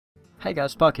Hey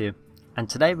guys, Spark here, and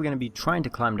today we're going to be trying to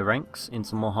climb the ranks in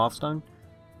some more Hearthstone.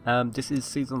 This is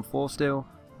Season 4 still,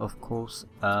 of course,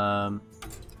 but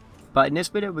in this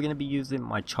video we're going to be using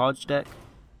my charge deck.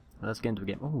 Let's get into the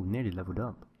game. Oh, nearly leveled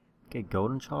up. Get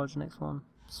golden charge next one.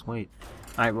 Sweet.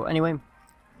 Alright, well anyway,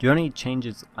 the only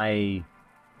changes I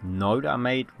know that I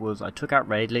made was I took out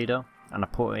Raid Leader and I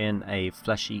put in a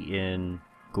Fleshy in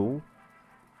Ghoul.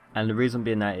 And the reason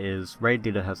being that is Raid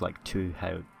Leader has like 2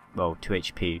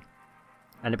 HP.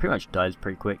 And it pretty much dies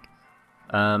pretty quick.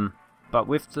 But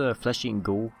with the Flesh-Eating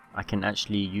Ghoul, I can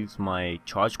actually use my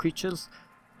charge creatures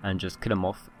and just kill them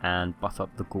off and buff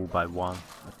up the Ghoul by 1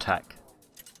 attack.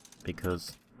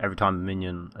 Because every time a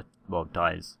minion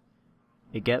dies,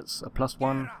 it gets a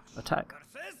 +1 attack.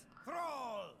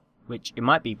 Which it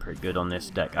might be pretty good on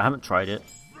this deck. I haven't tried it,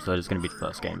 so it's going to be the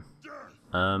first game.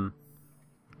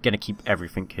 Gonna keep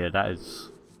everything here. That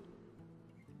is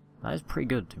pretty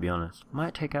good, to be honest.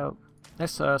 Might take out.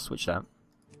 Let's switch that.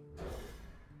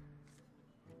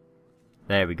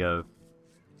 There we go.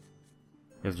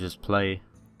 Let's just play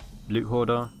Loot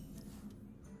Hoarder.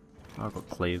 I've got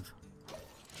Cleave.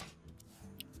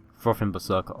 Frothing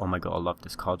Berserker. Oh my god, I love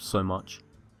this card so much.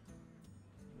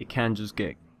 It can just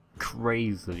get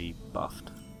crazily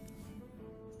buffed.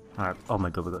 Alright, oh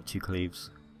my god, we got 2 Cleaves.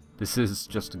 This is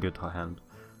just a good hand.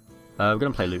 We're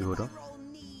gonna play Loot Hoarder.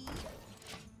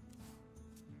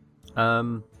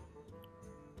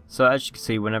 So as you can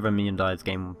see, whenever a minion dies,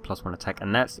 gain +1 attack,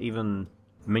 and that's even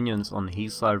minions on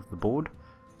his side of the board.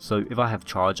 So if I have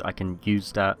charge, I can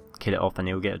use that, kill it off, and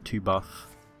he'll get a 2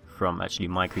 buff from actually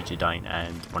my creature dying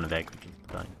and one of their creatures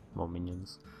dying. More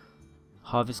minions.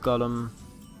 Harvest Golem.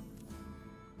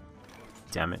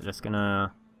 Damn it, that's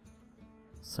gonna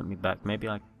send me back. Maybe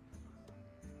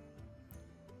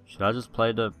should I just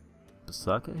play the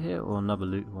Berserker here or another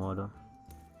Loot Hoarder?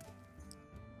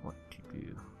 What to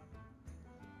do?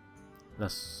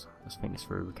 Let's think this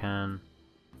through. We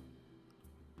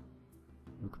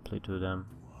could play 2 of them.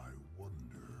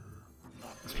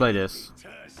 Let's play this.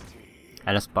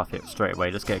 And let's buff it straight away.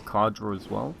 Let's get a card draw as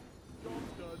well.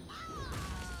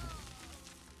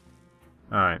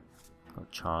 Alright. Got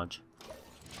charge.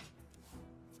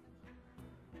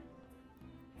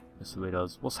 This is what it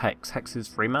does. What's Hex? Hex is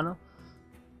 3 mana?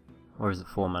 Or is it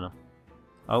 4 mana?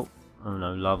 Oh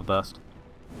no, Lava Burst.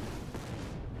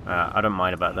 I don't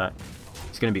mind about that.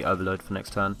 It's going to be Overload for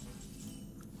next turn.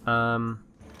 I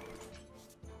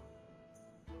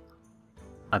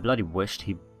bloody wished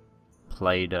he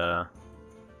played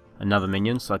another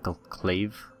minion so I could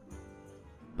Cleave.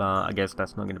 But I guess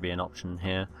that's not going to be an option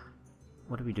here.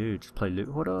 What do we do? Just play Loot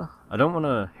Hoarder? I don't want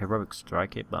to Heroic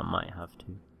Strike it, but I might have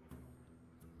to.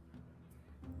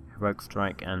 Heroic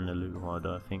Strike and the Loot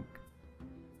Hoarder, I think.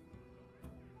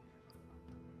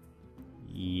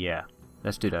 Yeah,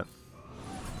 let's do that.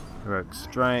 Heroic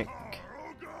Strike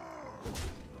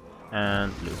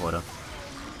and Loot Hoarder.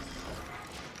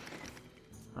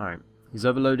 Alright, he's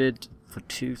overloaded for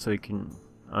 2, so he can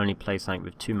only play something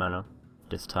with 2 mana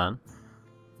this turn.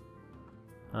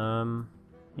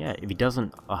 Yeah, if he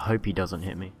doesn't, I hope he doesn't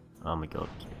hit me. Oh my god.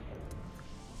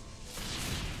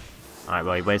 Alright,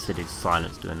 well he wasted his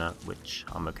silence doing that, which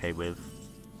I'm okay with.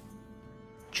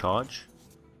 Charge?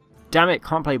 Damn it,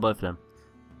 can't play both of them.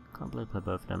 Can't play both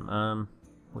of them.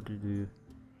 What to do?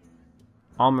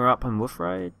 Armor up and Wolf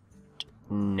Ride?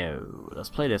 No. Let's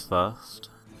play this first.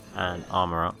 And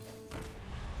armor up.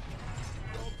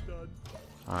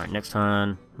 Alright, next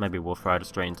turn, maybe Wolf Rider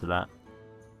straight into that.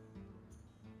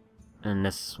 And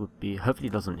this would be, hopefully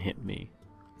it doesn't hit me.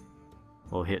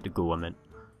 Or hit the Ghoul, I meant.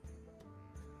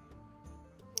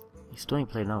 You still ain't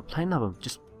played another. Play another.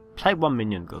 Just play 1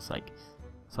 minion, God's sake.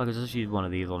 So I could just use one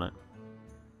of these on it.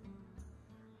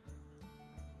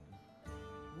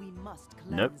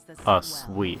 Nope. Oh,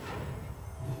 sweet.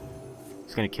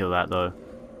 He's gonna kill that though.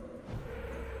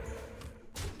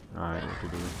 Alright, what to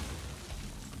do?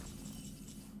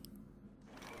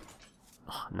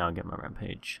 Oh, now I get my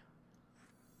Rampage.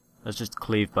 Let's just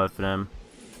Cleave both of them.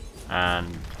 And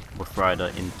Wolf Rider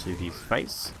into his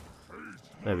face.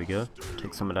 There we go.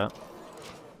 Take some of that.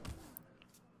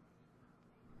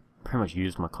 Pretty much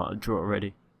used my card draw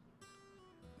already.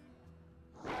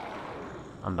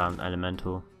 Unbound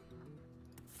Elemental.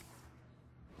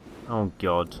 Oh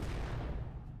god.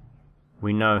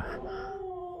 We know,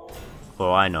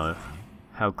 or I know,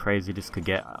 how crazy this could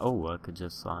get. Oh, I could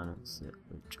just silence it,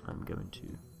 which I'm going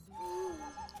to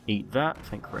eat that.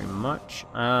 Thank you very much.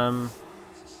 I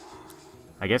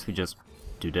guess we just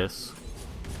do this.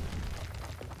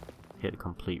 Hit the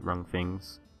complete wrong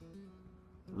things.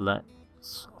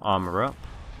 Let's armor up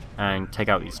and take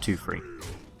out these 2 free.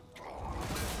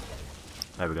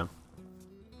 There we go.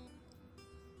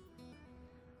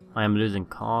 I am losing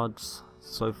cards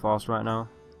so fast right now.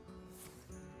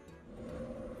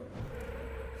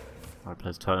 I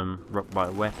place totem, rock by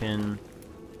a weapon.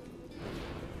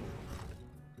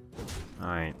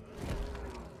 Alright.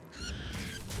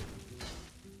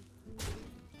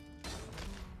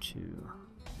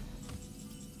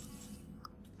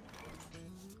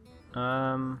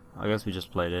 I guess we just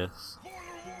play this.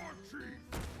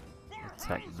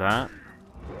 Attack that,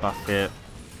 buff it,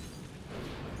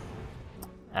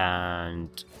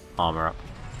 and armor up.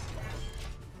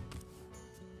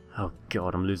 Oh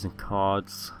god, I'm losing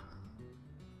cards.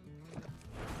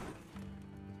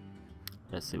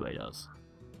 Let's see what he does.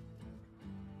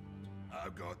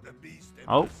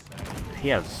 Oh, he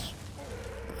has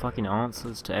fucking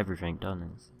answers to everything, doesn't he?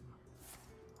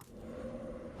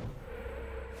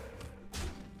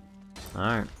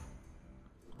 Alright.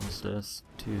 What's this?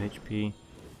 2 HP.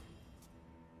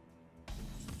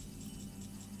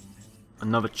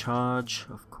 Another charge,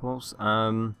 of course.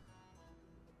 What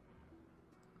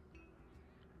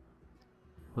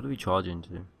do we charge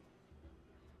into?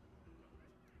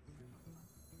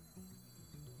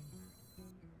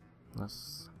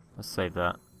 Let's save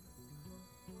that.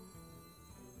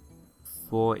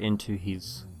 4 into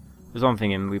his. There's one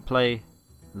thing in. We play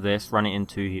this, run it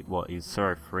into his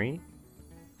 0-3.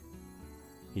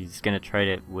 He's gonna trade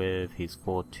it with his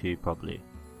 4-2 probably,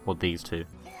 or these two.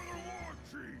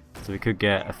 So we could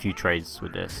get a few trades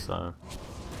with this. So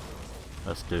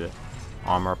let's do it.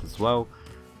 Armor up as well.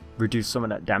 Reduce some of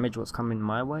that damage what's coming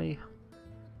my way.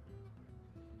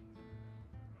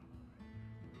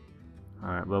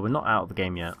 Alright, well we're not out of the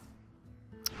game yet.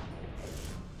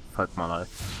 Fuck my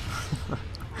life.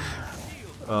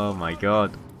 Oh my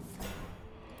god.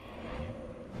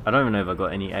 I don't even know if I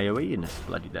got any AoE in this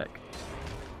bloody deck.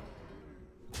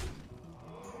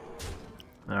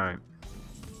 Alright.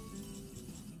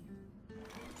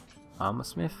 Armor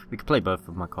Smith? We could play both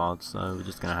of my cards, so we're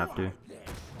just gonna have to.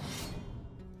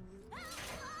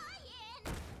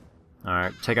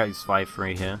 Alright, take out his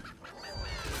 5-3 here.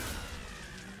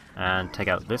 And take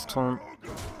out this taunt.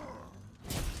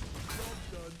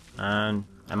 And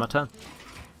my turn.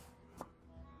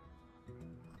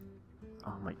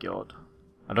 Oh my god.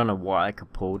 I don't know what I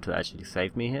could pull to actually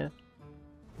save me here.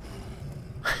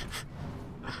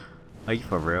 Are you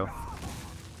for real?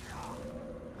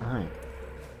 Alright.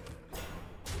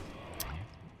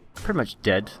 Pretty much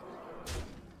dead.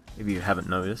 If you haven't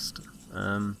noticed.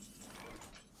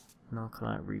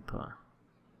 Narcolite Reaper.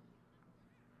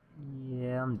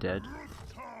 Yeah, I'm dead.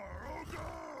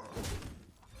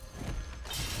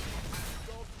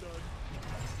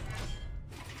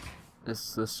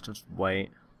 Let's just wait.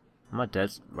 Am I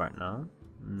dead right now?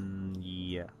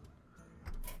 Yeah.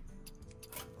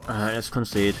 Alright, let's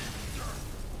concede.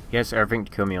 He has everything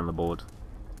to kill me on the board.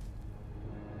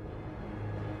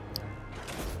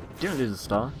 Didn't lose a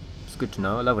star. It's good to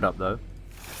know. I leveled up though.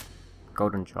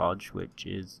 Golden charge, which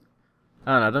is...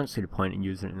 I don't see the point in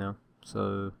using it now.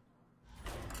 So...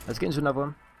 let's get into another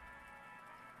one.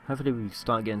 Hopefully we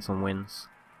start getting some wins.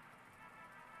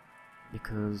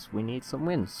 Because we need some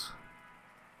wins.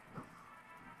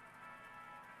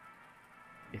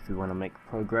 If we want to make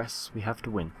progress, we have to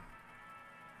win.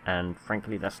 And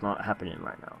frankly, that's not happening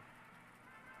right now.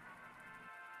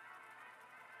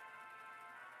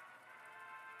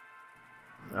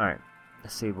 Alright,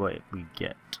 let's see what we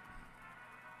get.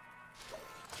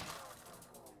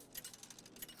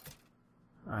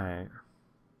 Alright.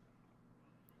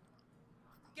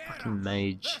 Fucking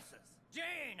mage.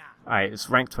 Alright, it's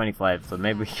rank 25, so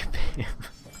maybe we can be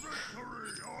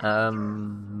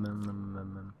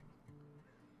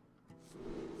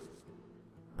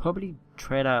probably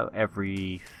trade out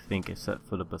everything except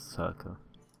for the Berserker.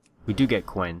 We do get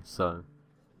coins, so...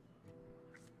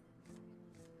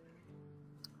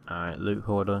 Alright, Loot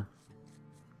Hoarder.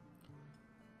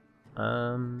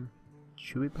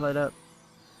 Should we play that?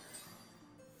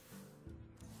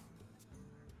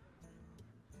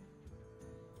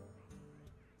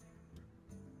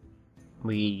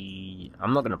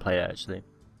 I'm not gonna play it actually.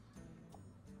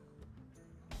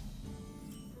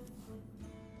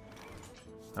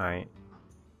 Alright.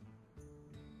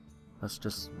 Let's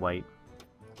just wait.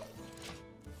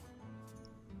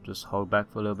 Just hold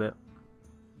back for a little bit.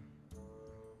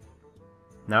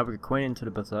 Now we can coin into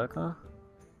the Berserker.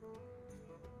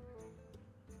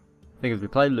 I think if we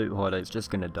play Loot Hoarder, it's just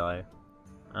gonna die.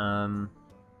 Alright.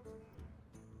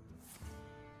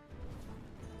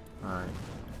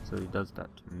 So he does that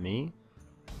to me.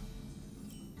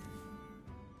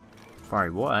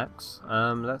 Fiery War Axe.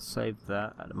 Let's save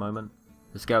that at the moment.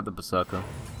 Let's get out the Berserker.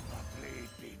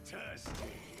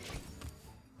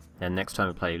 Then next time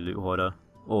we play Loot Hoarder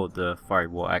or the Fiery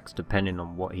War Axe, depending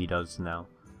on what he does now.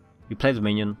 If he plays a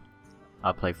minion,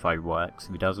 I'll play Fiery War Axe.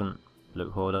 If he doesn't,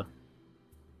 Loot Hoarder.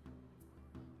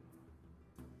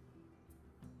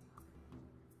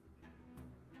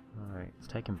 Alright, it's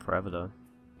taking forever though.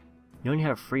 You only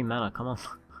have 3 mana, come on.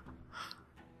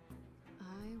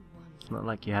 It's not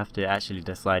like you have to actually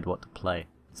decide what to play.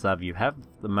 So either you have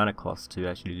the mana cost to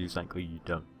actually do something or you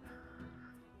don't.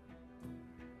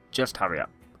 Just hurry up.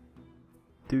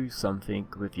 Do something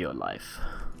with your life.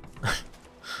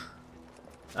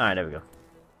 Alright, there we go.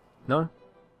 No?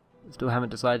 Still haven't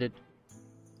decided?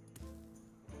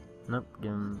 Nope.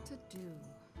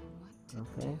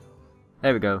 Okay.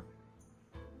 There we go.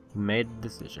 You made a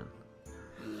decision.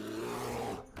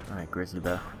 Alright, Grizzly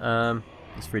Bear.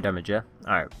 It's 3 damage, yeah?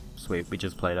 Alright, sweet. We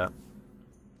just played that.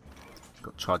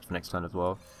 Got charge for next turn as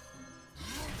well.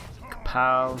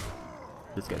 Kapow.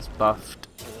 This gets buffed.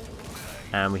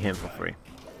 And we hit him for free.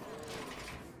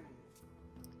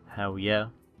 Hell yeah.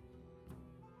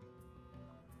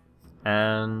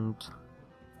 And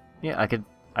yeah,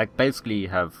 I basically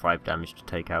have 5 damage to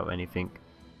take out anything.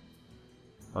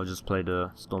 I'll just play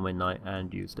the Stormwind Knight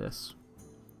and use this.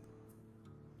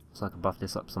 So I can buff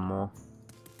this up some more.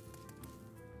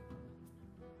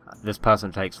 This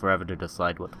person takes forever to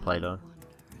decide what to play though.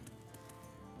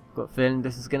 Got a feeling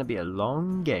this is gonna be a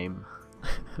long game.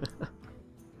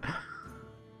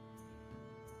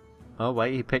 Oh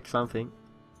wait, he picked something.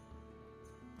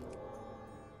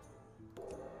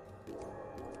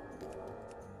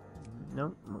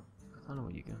 No, I don't know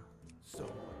where you go.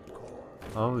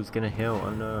 Oh, he's gonna heal. Oh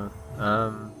no.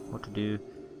 What to do?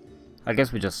 I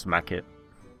guess we just smack it.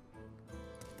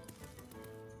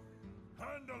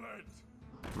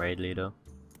 Raid leader.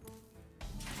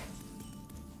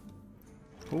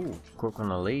 Ooh, Crook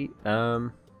on Elite.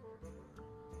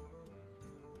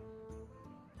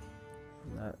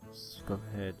 Let's go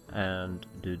ahead and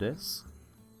do this.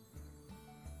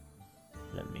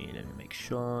 Let me make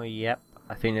sure. Yep,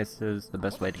 I think this is the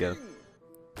best way to go.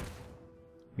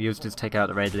 We use this to take out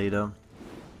the raid leader.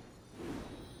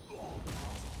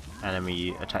 And then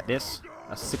we attack this.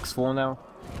 That's 6-4 now.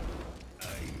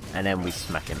 And then we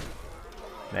smack him.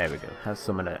 There we go. Has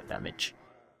some of that damage.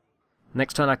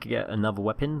 Next turn I could get another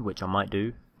weapon, which I might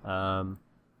do.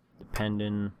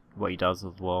 Depending what he does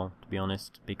as well, to be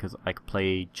honest. Because I could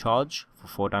play charge for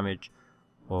 4 damage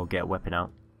or get a weapon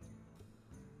out.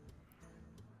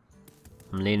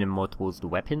 I'm leaning more towards the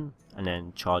weapon and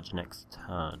then charge next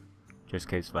turn. Just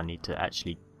in case if I need to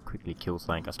actually quickly kill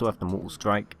something. I still have the Mortal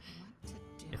Strike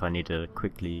if I need to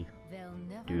quickly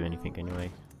do anything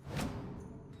anyway.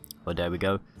 Well, there we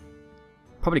go.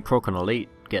 Probably Croak on Elite,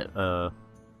 get the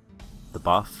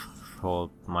buff for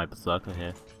my Berserker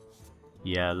here.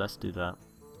 Yeah, let's do that.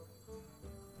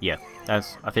 Yeah, I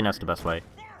think that's the best way.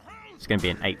 It's going to be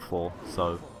an 8-4,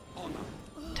 so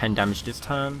 10 damage this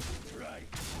turn.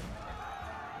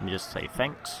 Let me just say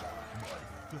thanks.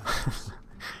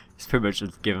 It's pretty much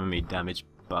just giving me damage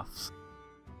buffs.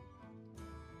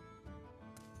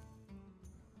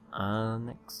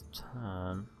 Next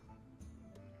turn.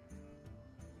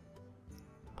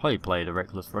 Probably play the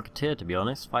Reckless Rocketeer, to be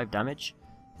honest. 5 damage.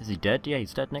 Is he dead? Yeah,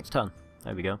 he's dead next turn.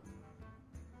 There we go.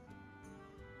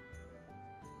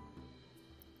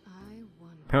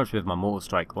 Pretty much with my Mortal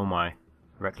Strike, all my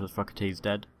Reckless Rocketeer's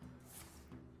dead.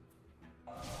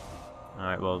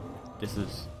 Alright, well, this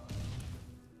is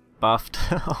buffed.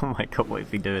 Oh my god, what is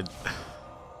he doing?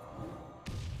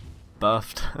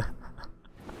 Buffed.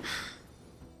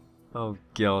 Oh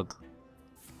god.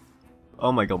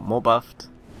 Oh my god, more buffed.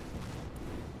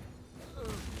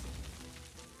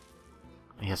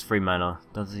 He has 3 mana.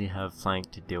 Does he have something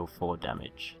to deal 4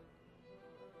 damage?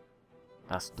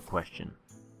 That's the question.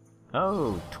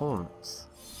 Oh, taunts.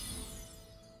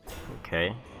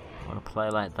 Okay. Wanna play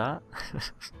like that?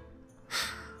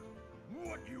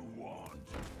 What you want?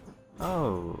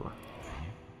 Oh.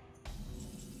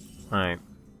 Right.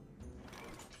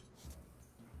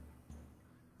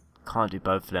 Can't do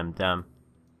both of them, damn.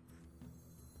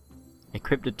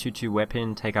 Equip the 2-2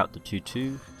 weapon, take out the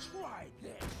 2-2.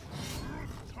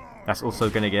 That's also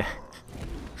gonna get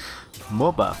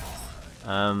more buffs.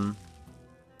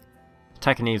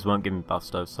 Attacking these won't give me buffs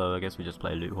though, so I guess we just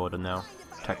play Loot Hoarder now.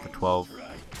 Attack for 12.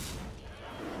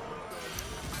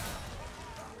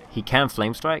 He can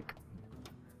Flame Strike,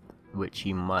 which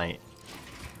he might,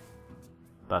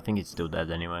 but I think he's still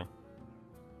dead anyway.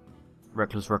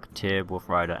 Reckless Rocketeer, Wolf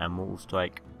Rider, and Mortal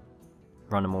Strike.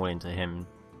 Run them all into him,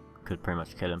 could pretty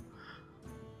much kill him.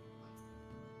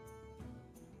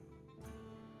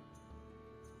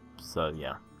 So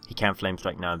yeah, he can Flame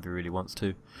Strike now if he really wants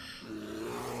to.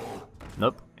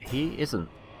 Nope, he isn't.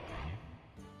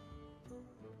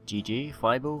 GG,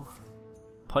 Fireball,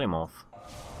 Polymorph.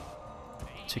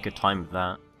 Took your time with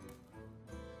that.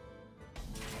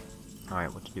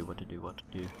 Alright, what to do, what to do, what to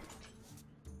do.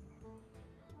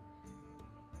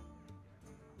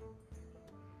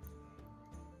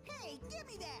 Hey, give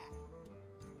me that.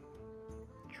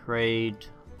 Trade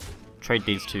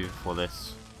these two for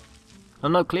this. Oh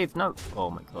no, Cleve, no! Oh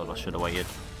my god, I should have waited.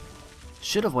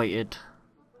 Should have waited.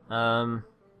 What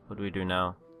do we do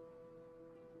now?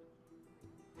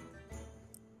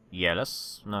 Yeah,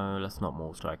 let's not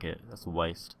Maul Strike it. That's a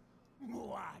waste.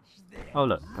 Oh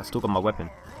look, I still got my weapon.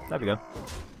 There we go.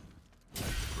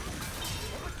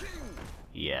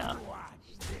 Yeah.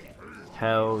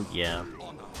 Hell yeah.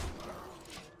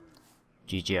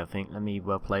 GG, I think. Let me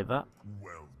well play that.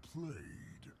 Well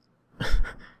played.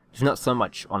 It's not so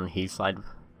much on his side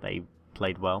they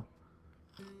played well.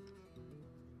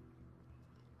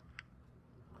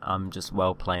 I'm just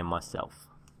well playing myself.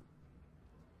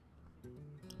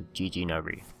 GG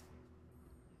Nori.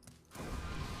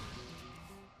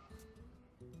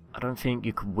 I don't think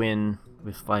you could win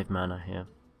with 5 mana here.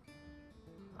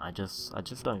 I just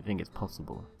don't think it's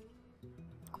possible.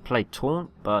 Could play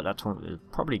Taunt, but that Taunt is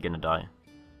probably gonna die.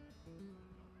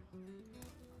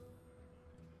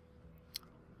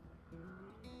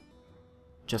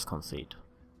 Just concede.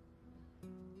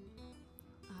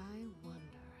 I wonder.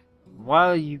 Why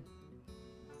are you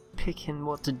picking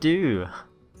what to do?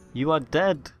 You are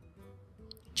dead.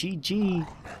 GG.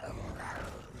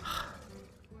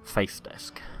 Face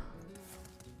desk.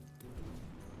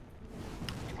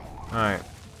 Alright.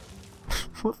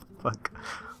 What the fuck?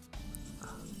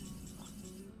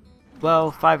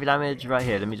 Well, 5 damage right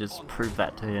here. Let me just prove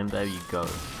that to him. There you go.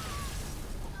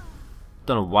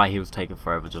 Don't know why he was taking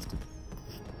forever just to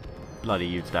bloody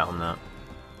use that on that.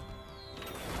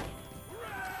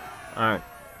 Alright.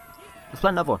 Let's play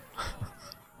another one.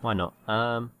 Why not?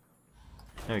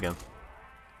 There we go.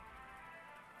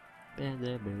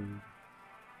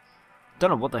 Don't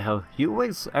know what the hell. You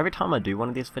always, every time I do one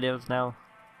of these videos now,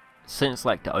 since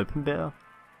like the open beta,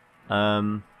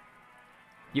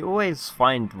 you always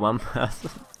find one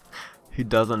person who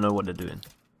doesn't know what they're doing.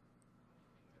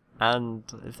 And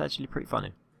it's actually pretty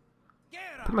funny.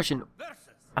 Pretty much in,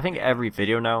 I think every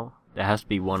video now, there has to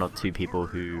be 1 or 2 people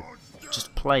who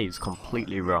just plays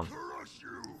completely wrong.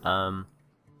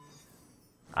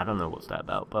 I don't know what's that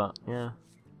about, but yeah.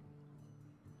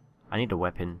 I need a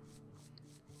weapon.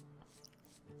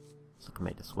 So I can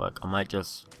make this work. I might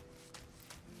just...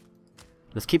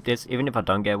 Let's keep this, even if I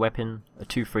don't get a weapon. A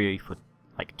 2-3 for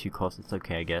like 2 costs, it's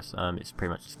okay I guess. It's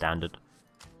pretty much standard.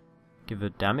 Give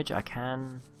it damage, I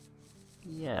can...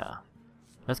 Yeah.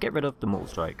 Let's get rid of the Mortal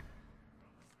Strike.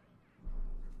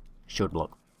 Shield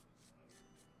block.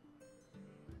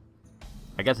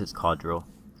 I guess it's card draw.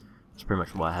 That's pretty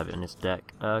much why I have it in this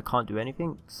deck. Can't do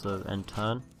anything, so end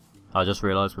turn. I just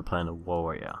realised we're playing a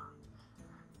warrior.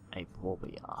 A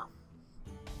warrior.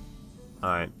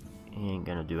 Alright, he ain't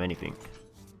gonna do anything.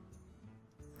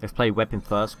 Let's play weapon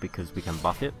first because we can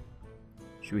buff it.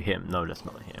 Should we hit him? No, let's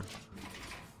not hit him.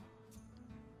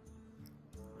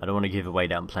 I don't want to give away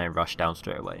that I'm playing rush down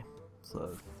straight away.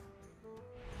 So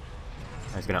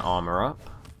he's gonna armor up.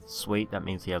 Sweet, that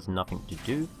means he has nothing to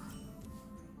do.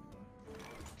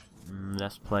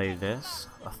 Let's play this.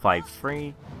 A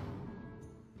 5-3.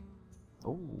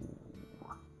 Ooh.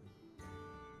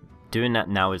 Doing that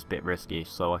now is a bit risky,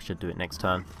 so I should do it next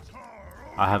turn.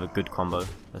 I have a good combo.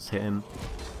 Let's hit him.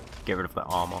 Get rid of that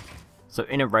armor. So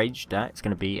in a rage deck, it's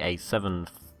going to be a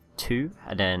 7-2,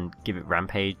 and then give it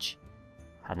rampage.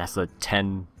 And that's a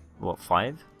 10, what,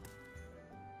 5?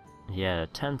 Yeah,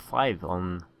 10-5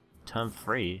 on turn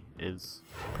 3 is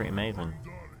pretty amazing.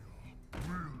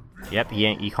 Yep,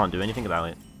 he can't do anything about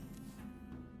it.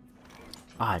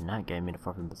 Ah, now it gave me the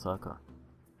fucking berserker.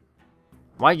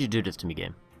 Why'd you do this to me,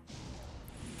 game?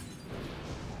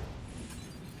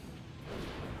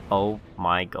 Oh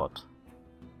my god.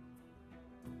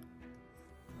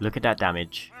 Look at that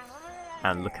damage.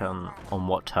 And look on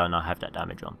what turn I have that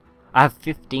damage on. I have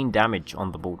 15 damage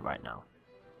on the board right now.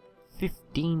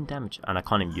 15 damage. And I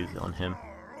can't even use it on him.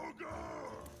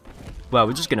 Well,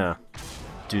 we're just gonna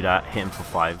do that. Hit him for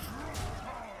 5.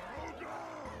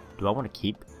 Do I want to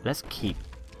keep? Let's keep.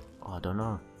 Oh, I don't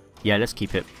know. Yeah, let's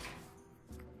keep it.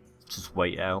 Just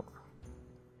wait out.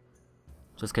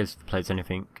 Just in case he plays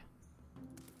anything.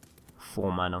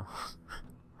 4 mana.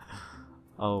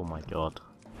 Oh my god.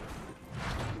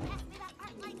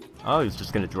 Oh, he's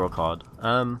just gonna draw a card.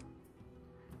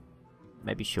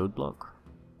 Maybe shield block?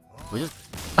 We just...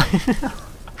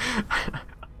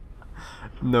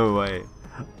 No way.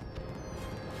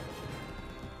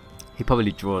 He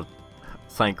probably drew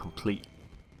something complete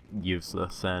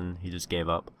useless and he just gave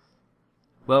up.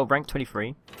 Well, rank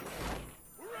 23.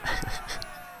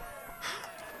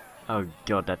 Oh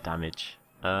god, that damage.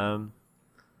 That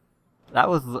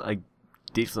was a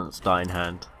decent starting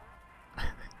hand.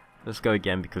 Let's go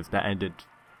again because that ended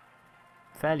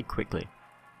fairly quickly.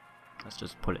 Let's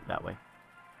just put it that way.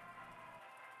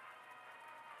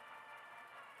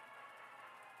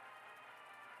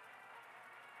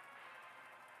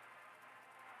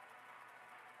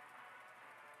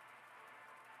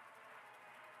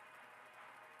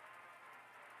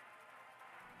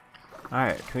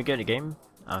 Alright, can we get a game?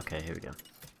 Okay, here we go.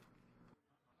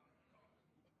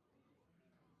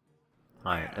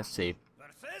 Alright, let's see.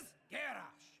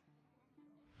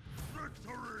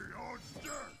 Victory or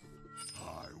death!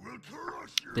 I will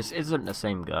crush you! This isn't the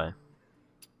same guy.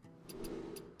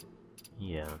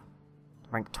 Yeah.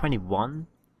 Rank 21?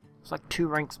 It's like 2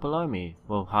 ranks below me.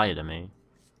 Well, higher than me.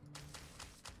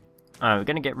 Alright, we're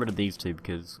gonna get rid of these two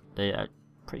because they are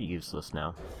pretty useless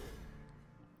now.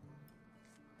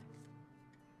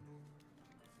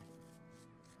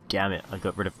 Damn it, I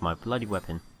got rid of my bloody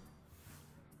weapon.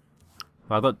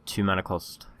 Well, I got 2 mana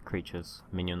cost creatures,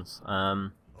 minions.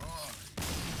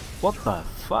 What the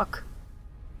fuck?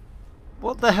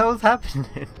 What the hell is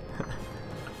happening?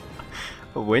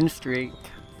 A win streak.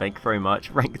 Thank you very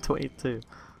much. Rank 22.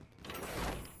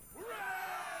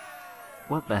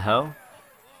 What the hell?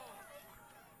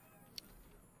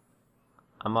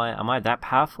 Am I that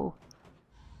powerful?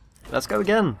 Let's go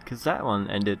again, because that one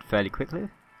ended fairly quickly.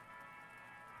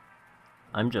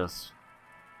 I'm just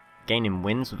gaining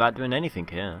wins without doing anything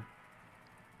here.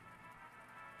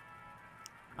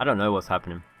 I don't know what's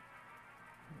happening.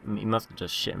 He must have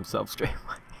just shit himself straight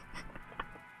away.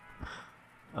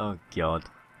 Oh god.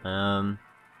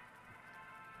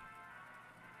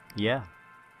 Yeah.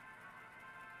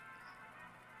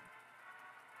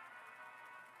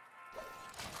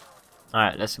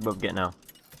 Alright, let's see what we get now.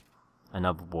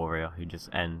 Another warrior who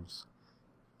just ends.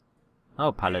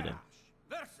 Oh, paladin.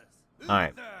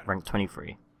 Alright, rank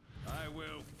 23. I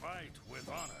will fight with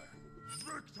honor.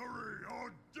 Victory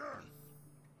or death!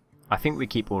 I think we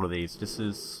keep all of these. This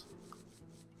is...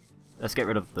 Let's get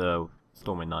rid of the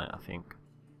Stormy Knight, I think.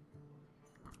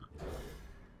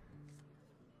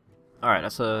 Alright,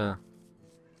 that's a...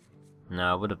 No,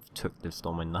 I would have took the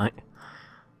Stormy Knight.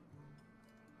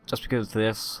 Just because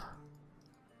this...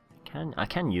 I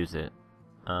can use it.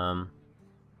 But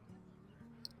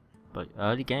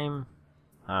early game...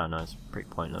 I don't know, it's pretty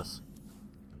pointless.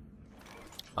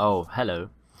 Oh,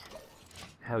 hello.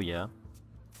 Hell yeah.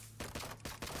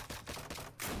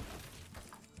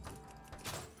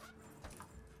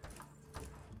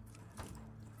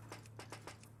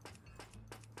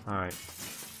 Alright.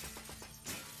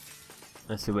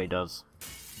 Let's see what he does.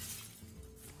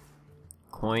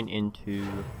 Coin into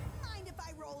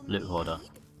loot hoarder.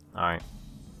 Alright.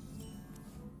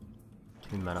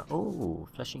 2 mana. Oh,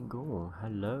 flashing ghoul.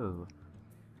 Hello.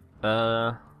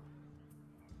 I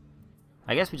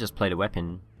guess we just play the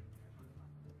weapon.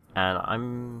 And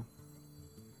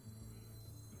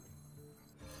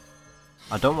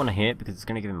I don't want to hit because it's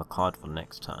going to give him a card for the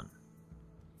next turn.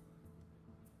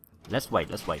 Let's wait.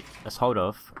 Let's hold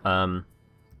off.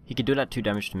 He could do that 2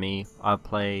 damage to me. I'll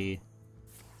play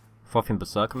Frothing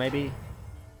Berserker maybe.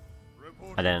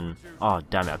 And then, oh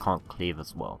damn it, I can't cleave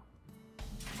as well.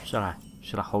 Should I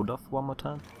hold off one more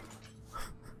turn?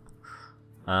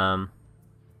 I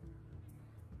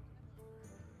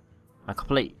could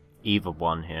play either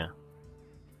one here.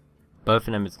 Both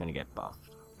of them is gonna get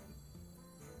buffed.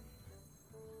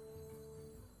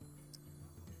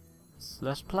 So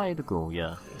let's play the ghoul,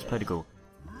 yeah. Let's play the ghoul.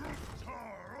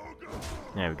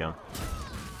 There we go.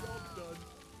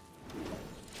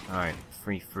 Alright,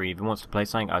 3-3. If he wants to play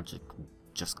something, I'll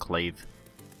just cleave.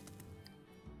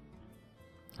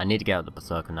 I need to get out of the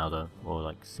Berserker now though, or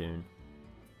like soon.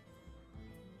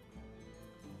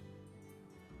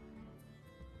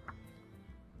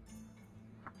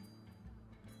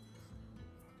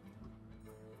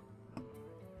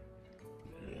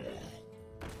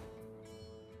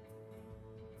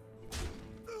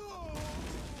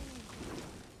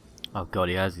 Oh god,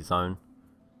 he has his own.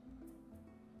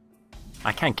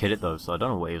 I can't kill it though, so I don't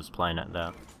know what he was playing at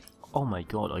there. Oh my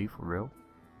god, are you for real?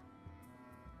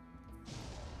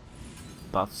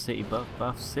 Buff City,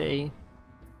 buff City.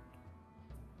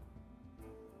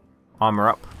 Armor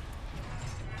up.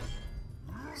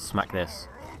 Smack this.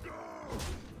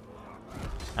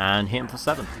 And hit him for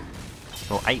 7.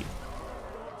 Or 8.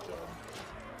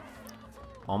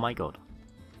 Oh my god.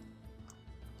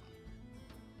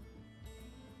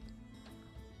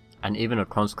 And even a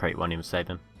Consecrate won't even save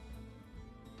him.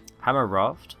 Hammer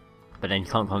Raft. But then you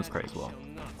can't consecrate as well.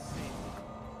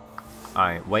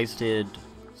 Alright, wasted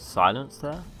silence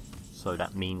there. So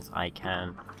that means I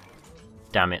can...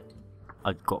 Damn it.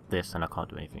 I've got this and I can't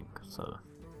do anything, so...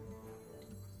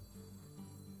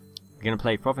 We're gonna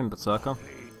play Frothing Berserker.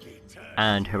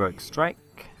 And Heroic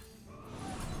Strike.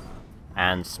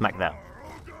 And smack that.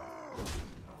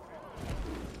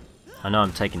 I know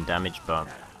I'm taking damage, but...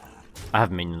 I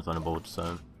have minions on the board,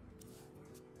 so...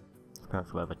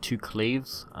 Whatever. 2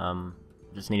 cleaves.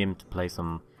 Just need him to play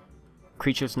some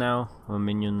creatures now, or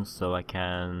minions, so I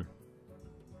can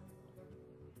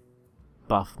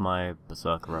buff my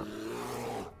Berserker up.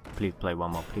 Please play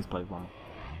one more, please play one more.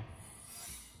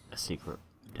 A secret,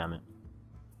 damn it.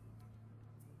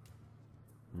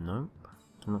 Nope,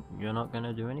 you're not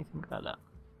gonna do anything about that.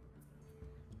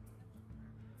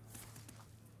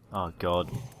 Oh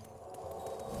god.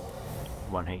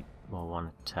 1 hit, or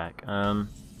 1 attack. I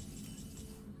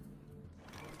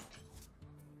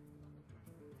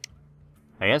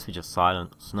guess we just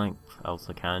silence. Nothing else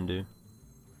I can do.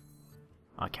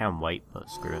 I can wait, but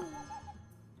screw it.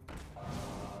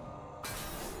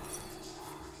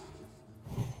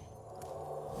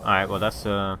 Alright, well that's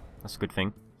a good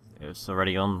thing. It's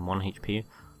already on 1 HP.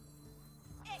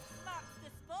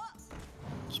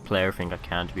 Just play everything I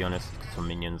can, to be honest. Get some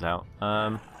minions out.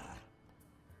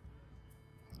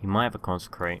 He might have a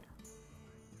consecrate.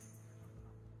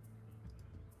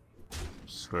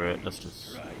 Screw it. Let's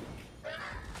just.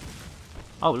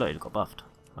 Oh look, he got buffed.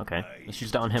 Okay, let's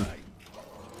use that on him.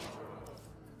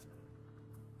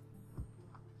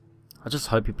 I just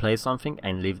hope he plays something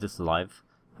and leave this alive.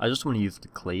 I just want to use the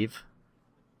cleave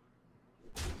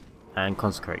and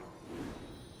consecrate.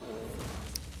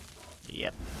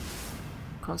 Yep.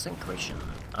 Consecration.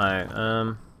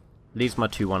 Alright, leaves my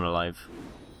 2-1 alive.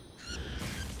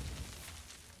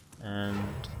 And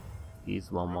he's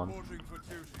 1-1.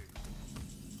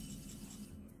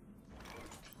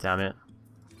 Damn it.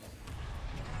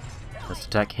 Let's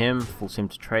attack him, force him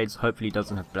to trades. Hopefully he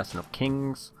doesn't have Blessing of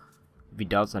Kings. If he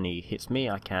does and he hits me,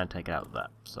 I can take it out of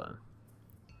that, so...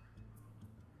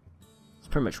 It's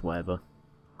pretty much whatever.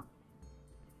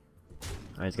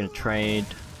 Alright, he's gonna trade...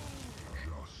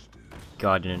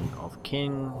 Guardian of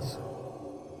Kings.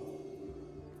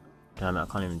 Damn it, I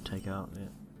can't even take out it.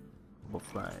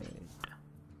 Wolf Raid.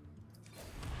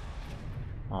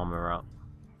 Armor up.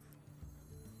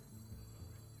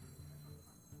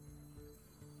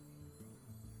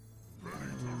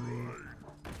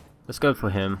 Let's go for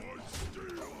him.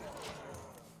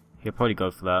 He'll probably go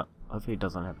for that. Hopefully he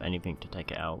doesn't have anything to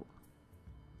take it out.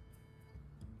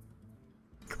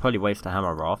 Could probably waste a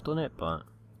Hammer Raft on it, but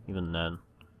even then,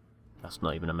 that's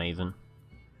not even amazing.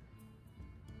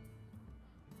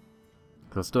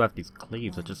 Because I still have these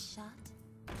cleaves, I just...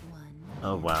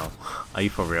 Oh wow. Are you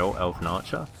for real, Elf and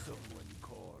Archer?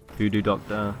 Voodoo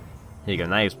Doctor. Here you go,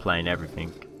 now he's playing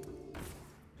everything.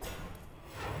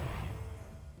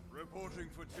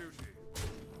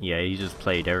 Yeah, he just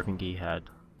played everything he had.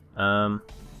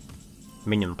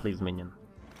 Minion, please, minion.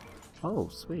 Oh,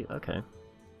 sweet, okay. I'm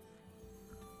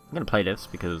gonna play this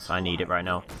because I need it right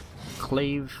now.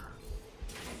 Cleave.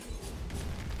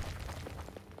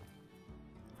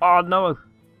 Oh no!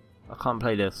 I can't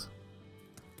play this.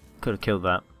 Could have killed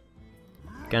that.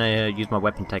 Gonna use my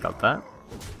weapon to take out that.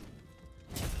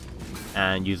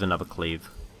 And use another cleave.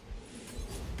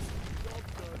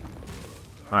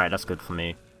 Alright, that's good for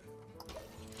me.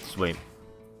 Sweet.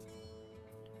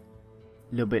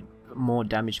 A little bit more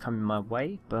damage coming my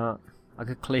way, but I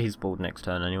could clear his board next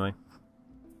turn anyway.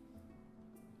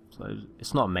 So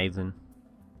it's not amazing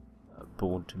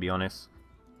board, to be honest.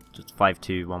 Just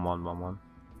 5-2, 1-1, 1-1.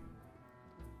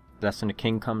 Blessing the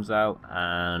King comes out,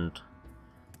 and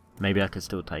maybe I could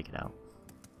still take it out.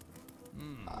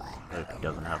 If he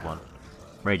doesn't have one.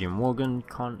 Radiant Worgen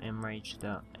can't enrage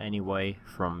that anyway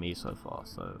from me so far,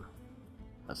 so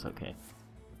that's okay.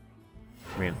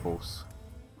 Reinforce.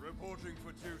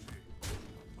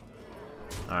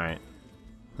 Alright.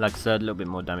 Like I said, a little bit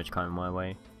more damage coming my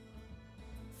way.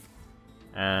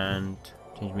 And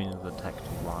change minions attack to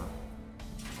 1.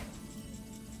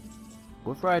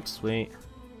 Wolf Ride, sweet.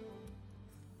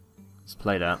 Let's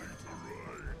play that.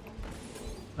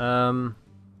 I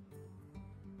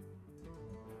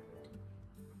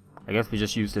guess we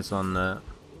just use this on the...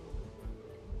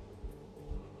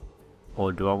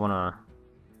 Or do I wanna...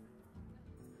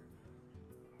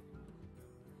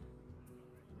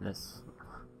 Let's...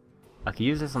 I could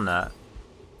use this on that.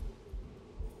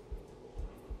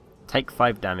 Take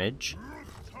 5 damage.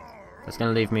 That's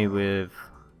gonna leave me with...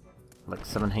 like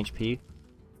 7 HP.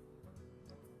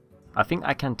 I think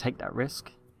I can take that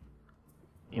risk.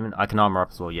 Even I can armor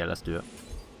up as well, yeah, let's do it.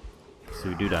 So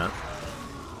we do that.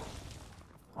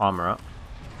 Armor up.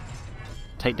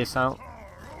 Take this out.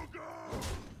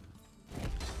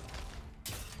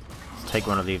 Let's take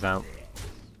one of these out.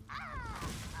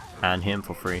 And him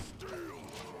for free.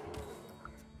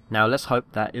 Now let's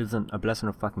hope that isn't a blessing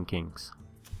of fucking kings.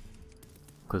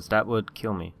 Because that would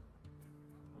kill me.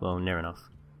 Well, near enough.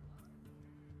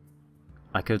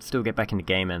 I could still get back in the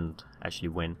game and actually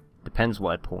win. Depends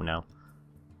what I pull now.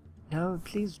 No,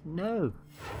 please, no.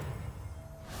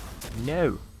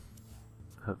 No.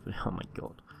 Hopefully, oh my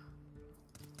god.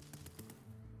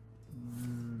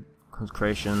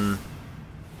 Consecration.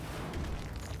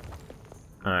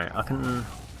 Alright, I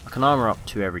can armor up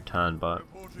 2 every turn, but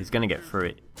he's gonna get through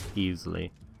it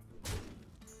easily.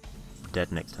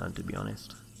 Dead next turn, to be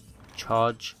honest.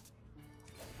 Charge.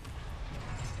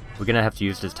 We're gonna have to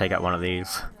use this to take out one of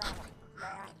these.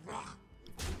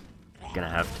 Gonna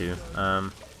have to.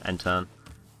 End turn.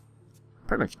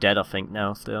 Pretty much dead, I think,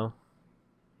 now, still.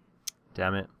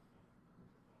 Damn it.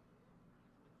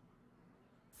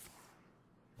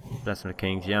 Blessing of the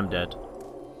Kings, yeah, I'm dead.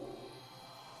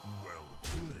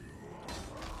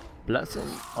 Blessing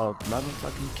of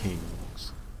motherfucking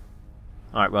Kings.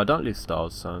 Alright, well, I don't lose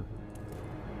stars, so...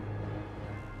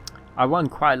 I won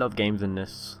quite a lot of games in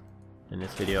this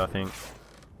video, I think.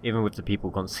 Even with the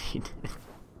people conceding.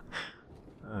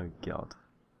 Oh god.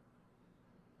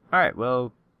 Alright,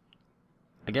 well,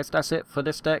 I guess that's it for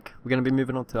this deck. We're going to be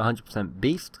moving on to 100%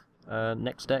 Beast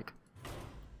next deck,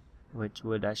 which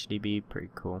would actually be pretty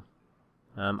cool.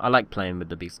 I like playing with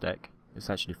the Beast deck. It's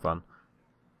actually fun.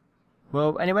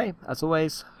 Well, anyway, as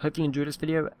always, hope you enjoyed this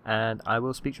video, and I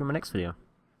will speak to you in my next video.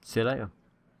 See you later.